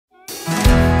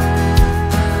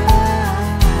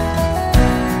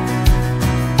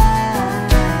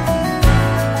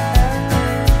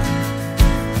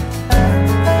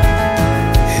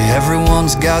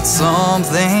got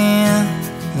something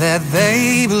that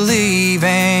they believe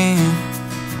in,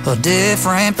 a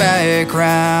different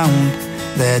background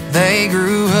that they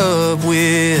grew up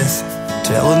with,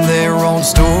 telling their own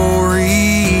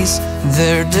stories,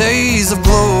 their days of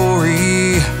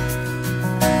glory,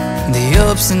 the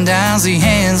ups and downs, the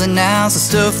ins and outs, the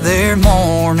stuff they're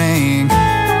mourning.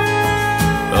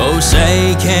 Oh,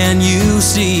 say, can you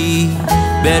see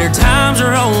better times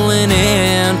are rolling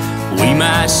in? We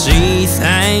might see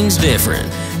things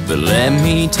different, but let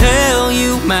me tell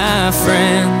you, my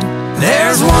friend,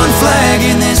 there's one flag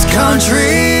in this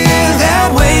country that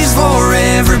waits for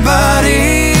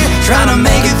everybody, trying to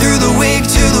make it through the week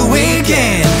to the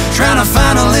weekend, trying to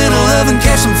find a little love and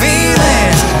catch some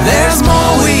feelings. There's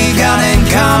more we got in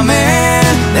common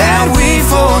that we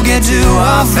forget too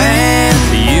often.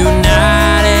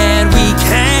 United we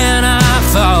cannot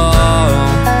fall.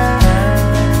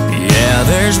 Yeah,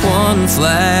 there's one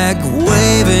flag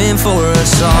waving for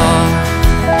us all,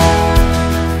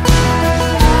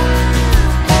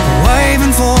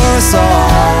 waving for us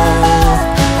all.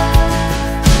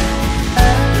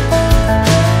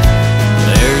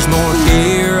 There's more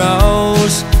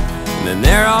heroes than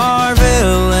there are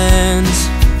villains.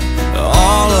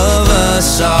 All of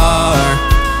us are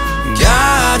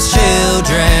God's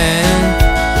children.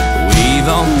 We've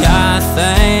all got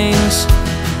things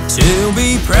to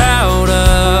be proud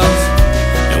of,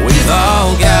 and we've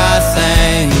all got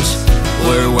things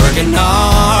we're working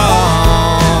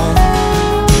on.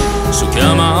 So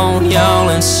come on, y'all,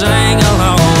 and sing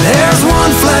along. There's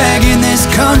one flag in this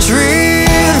country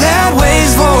that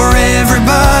waits for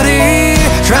everybody,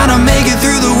 trying to make it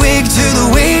through the week to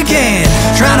the weekend,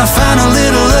 trying to find a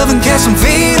little love and catch some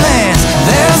feelings.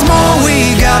 There's more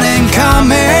we got in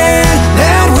common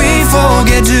that we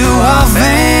forget too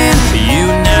often.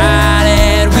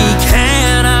 United we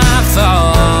cannot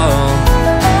fall.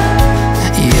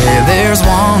 Yeah, there's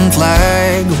one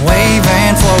flag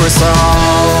waving for us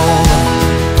all.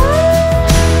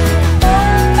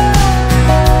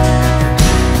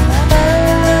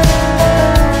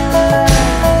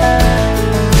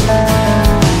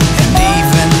 And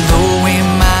even though we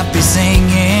might be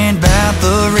singing about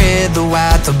the red, the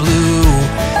white, the blue,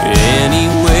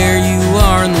 anywhere you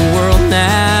are in the world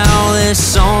now, this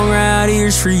song right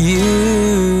here's for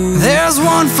you. there's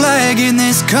one flag in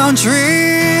this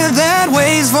country that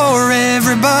waits for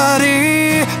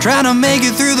everybody, trying to make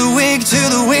it through the week to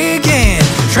the weekend,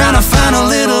 trying to find a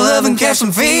little love and catch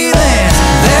some feelings.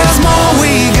 There's more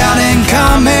we got in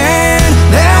common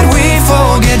that we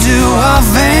forget too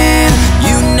often.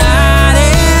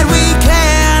 United we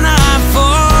cannot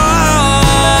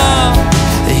fall.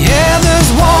 Yeah,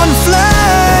 there's one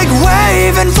flag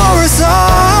waving for us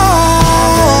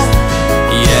all.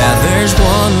 Yeah, there's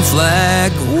one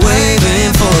flag